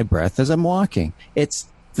 my breath as I'm walking. It's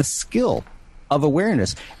the skill of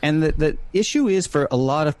awareness. And the issue is, for a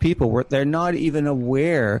lot of people, where they're not even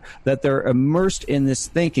aware that they're immersed in this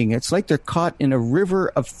thinking. It's like they're caught in a river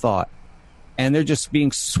of thought, and they're just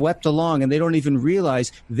being swept along, and they don't even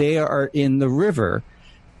realize they are in the river.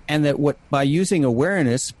 And that by using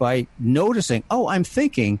awareness, by noticing, oh, I'm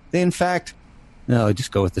thinking, they in fact, no,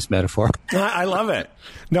 just go with this metaphor. I love it.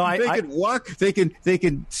 No, they can walk. They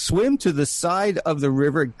can swim to the side of the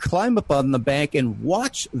river, climb up on the bank, and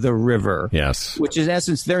watch the river. Yes, which is, in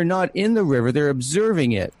essence, they're not in the river; they're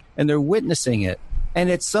observing it and they're witnessing it, and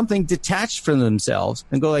it's something detached from themselves.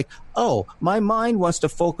 And go like, oh, my mind wants to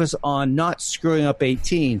focus on not screwing up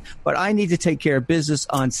 18, but I need to take care of business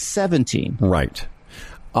on 17. Right.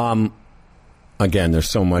 Again, there's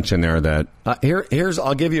so much in there that here's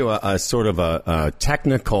I'll give you a sort of a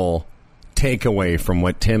technical takeaway from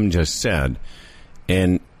what Tim just said,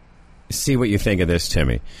 and see what you think of this,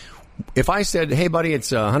 Timmy. If I said, "Hey, buddy,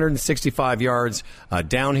 it's 165 yards,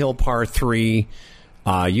 downhill par 3,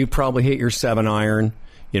 you probably hit your 7-iron."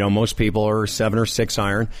 Most people are 7 or 6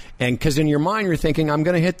 iron, and because in your mind you're thinking, "I'm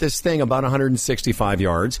going to hit this thing about 165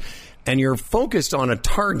 yards," and you're focused on a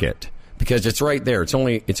target. Because it's right there. It's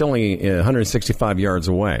only 165 yards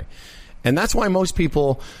away. And that's why most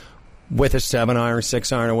people with a 7-iron,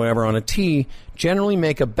 6-iron, or whatever on a tee generally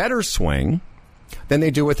make a better swing than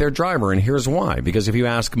they do with their driver. And here's why. Because if you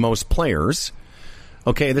ask most players,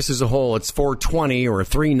 okay, this is a hole, it's 420 or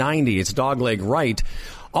 390, it's dogleg right,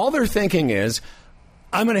 all they're thinking is,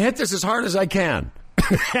 I'm going to hit this as hard as I can.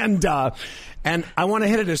 And I want to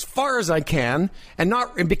hit it as far as I can, and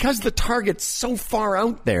because the target's so far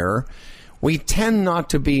out there, we tend not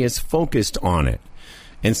to be as focused on it.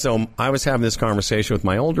 And so I was having this conversation with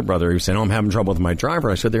my older brother. He was saying, "Oh, I'm having trouble with my driver."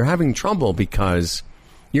 I said, "They're having trouble because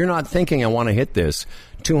you're not thinking, I want to hit this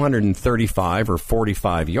 235 or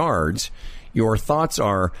 45 yards. Your thoughts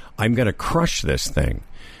are, I'm going to crush this thing."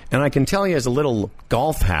 And I can tell you as a little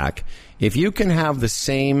golf hack, if you can have the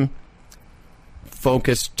same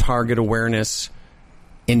focused target awareness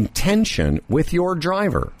intention with your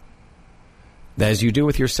driver as you do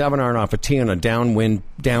with your 7-iron off a tee on a downwind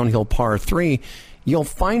downhill par 3, you'll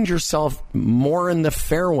find yourself more in the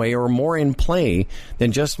fairway or more in play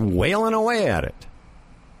than just wailing away at it.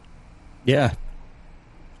 Yeah,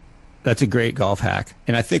 that's a great golf hack.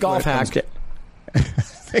 And I think I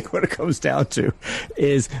think what it comes down to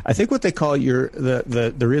is, I think what they call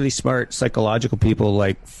the really smart psychological people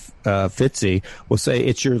like Fitzy will say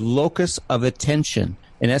it's your locus of attention.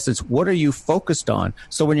 In essence, what are you focused on?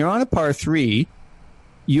 So when you're on a par 3,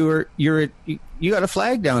 you got a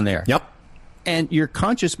flag down there. Yep. And your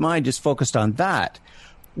conscious mind is focused on that.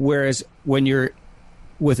 Whereas when you're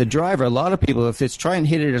with a driver, a lot of people, if it's try and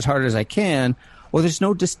hit it as hard as I can, well, there's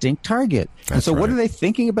no distinct target. And so what are they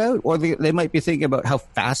thinking about? Or they might be thinking about how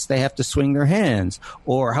fast they have to swing their hands,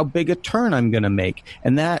 or how big a turn I'm going to make.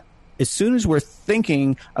 And that, as soon as we're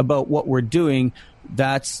thinking about what we're doing,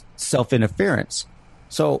 that's self-interference.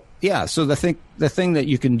 So, yeah, so the thing that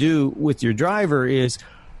you can do with your driver is,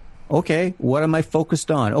 okay, what am I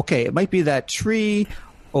focused on? Okay, it might be that tree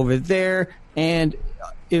over there, and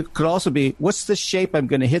it could also be, what's the shape I'm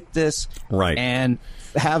going to hit this? Right. And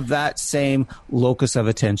have that same locus of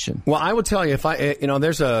attention. Well, I will tell you, if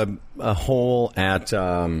there's a hole at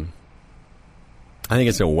I think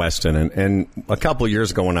it's at Weston. And a couple of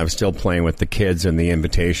years ago when I was still playing with the kids in the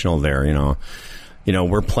Invitational there,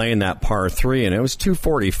 we're playing that par 3, and it was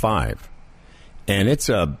 245. And it's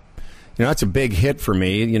that's a big hit for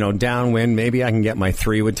me. Downwind, maybe I can get my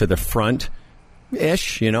 3-wood to the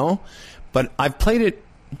front-ish, But I've played it,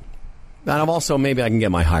 and I've also, maybe I can get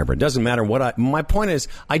my hybrid. Doesn't matter my point is,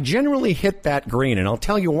 I generally hit that green, and I'll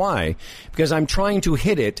tell you why. Because I'm trying to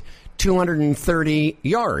hit it 230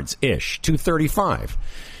 yards-ish, 235.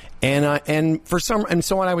 And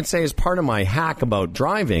so what I would say is part of my hack about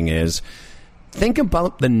driving is think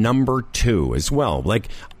about the number 2 as well. Like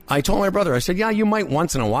I told my brother, I said, yeah, you might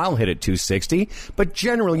once in a while hit it 260, but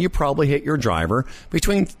generally you probably hit your driver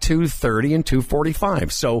between 230 and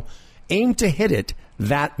 245. So aim to hit it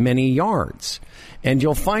that many yards, and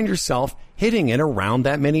you'll find yourself hitting it around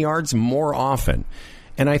that many yards more often.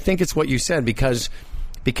 And I think it's what you said, because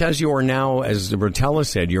you are now, as Rotella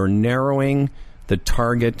said, you're narrowing the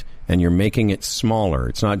target and you're making it smaller.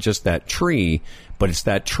 It's not just that tree, but it's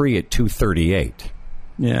that tree at 238.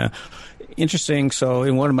 Yeah. Interesting. So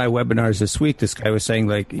in one of my webinars this week, this guy was saying,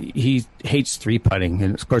 like, he hates 3-putting,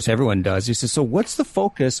 and of course everyone does. He says, so what's the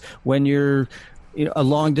focus when you're a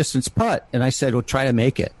long distance putt? And I said, well, try to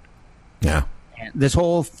make it. Yeah. And this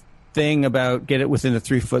whole thing about get it within the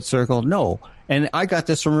 3-foot circle, no. And I got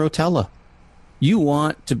this from Rotella. You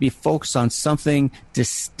want to be focused on something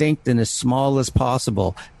distinct and as small as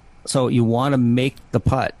possible. So you want to make the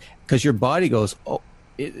putt, because your body goes, oh,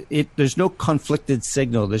 there's no conflicted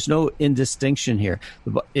signal. There's no indistinction here.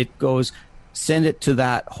 It goes, send it to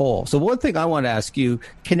that hole. So one thing I want to ask you,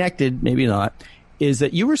 connected, maybe not, is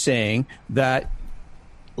that you were saying that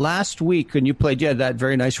last week when you played, you had that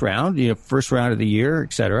very nice round, first round of the year,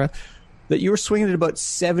 et cetera, that you were swinging at about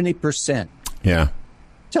 70%. Yeah.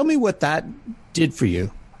 Tell me what that did for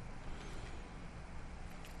you.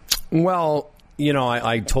 Well,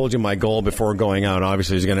 I told you my goal before going out,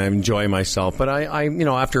 obviously, is going to enjoy myself. But I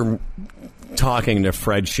after talking to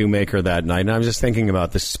Fred Shoemaker that night, and I was just thinking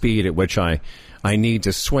about the speed at which I need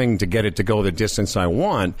to swing to get it to go the distance I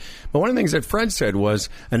want. But one of the things that Fred said was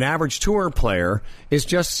an average tour player is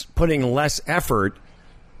just putting less effort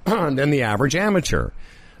than the average amateur.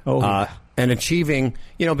 And achieving,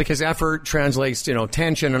 because effort translates to,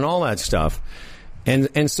 tension and all that stuff.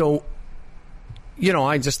 And so,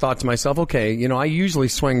 I just thought to myself, okay, I usually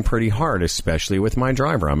swing pretty hard, especially with my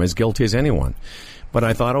driver. I'm as guilty as anyone. But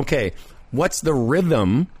I thought, okay, what's the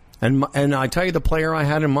rhythm? And I tell you, the player I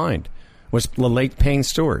had in mind was the late Payne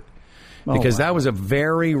Stewart, because that was a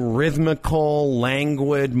very rhythmical,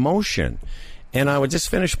 languid motion. And I would just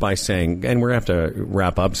finish by saying, and we're going to have to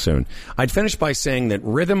wrap up soon, I'd finish by saying that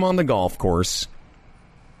rhythm on the golf course,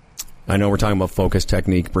 I know we're talking about focus,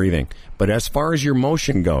 technique, breathing, but as far as your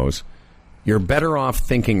motion goes, you're better off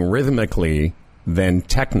thinking rhythmically than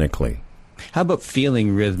technically. How about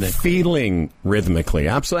feeling rhythmic? Feeling rhythmically,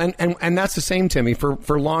 absolutely. And that's the same, Timmy, for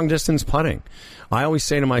long-distance putting. I always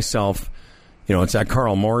say to myself, it's that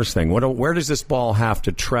Carl Morris thing. Where does this ball have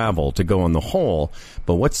to travel to go on the hole?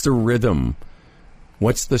 But what's the rhythm?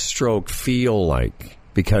 What's the stroke feel like?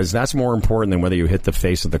 Because that's more important than whether you hit the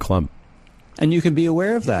face of the club. And you can be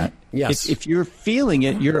aware of that. Yes. If you're feeling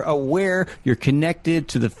it, you're aware, you're connected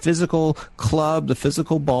to the physical club, the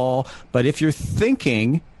physical ball. But if you're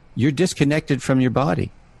thinking, you're disconnected from your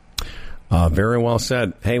body. Very well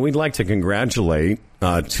said. Hey, we'd like to congratulate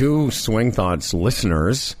 2 Swing Thoughts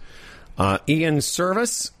listeners, Ian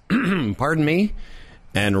Service, pardon me,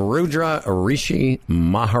 and Rudra Rishi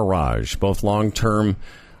Maharaj, both long-time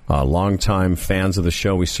fans of the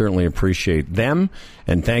show. We certainly appreciate them.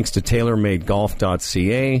 And thanks to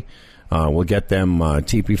TaylorMadeGolf.ca, we'll get them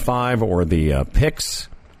TP5 or the picks,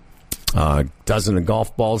 dozen of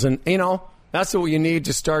golf balls. And, that's what you need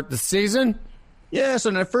to start the season. Yes,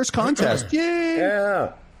 and our first contest. Yay!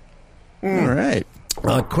 Yeah. All right.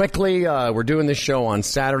 Quickly, we're doing this show on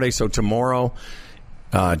Saturday, so tomorrow,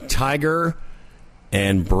 Tiger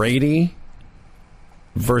and Brady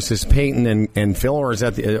versus Peyton and Phil, or is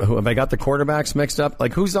that have I got the quarterbacks mixed up?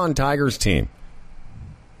 Like, who's on Tiger's team?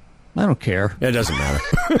 I don't care. It doesn't matter.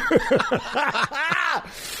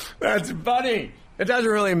 That's funny. It doesn't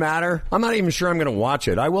really matter. I'm not even sure I'm going to watch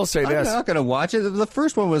it. I will say this. I'm not going to watch it. The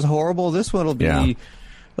first one was horrible. This one will be... Yeah.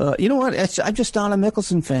 You know what? I'm just not a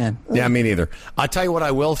Mickelson fan. Yeah, me neither. I'll tell you what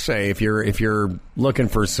I will say. If you're looking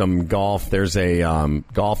for some golf, there's a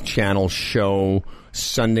Golf Channel show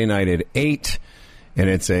Sunday night at 8, and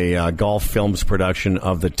it's a Golf Films production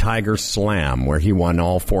of the Tiger Slam, where he won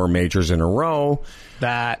all 4 majors in a row.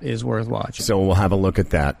 That is worth watching. So we'll have a look at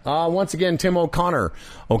that. Once again, Tim O'Connor.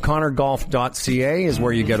 O'ConnorGolf.ca is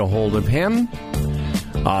where you get a hold of him.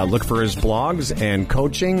 Look for his blogs and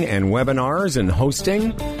coaching and webinars and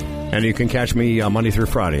hosting. And you can catch me Monday through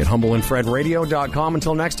Friday at humbleandfredradio.com.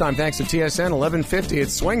 Until next time, thanks to TSN 1150.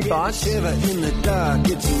 It's Swing Thoughts. Shiver in the dark,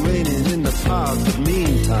 it's raining in the park, but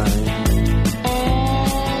meantime,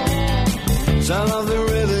 sound of the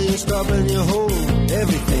river, you stop and you hold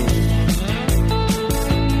everything.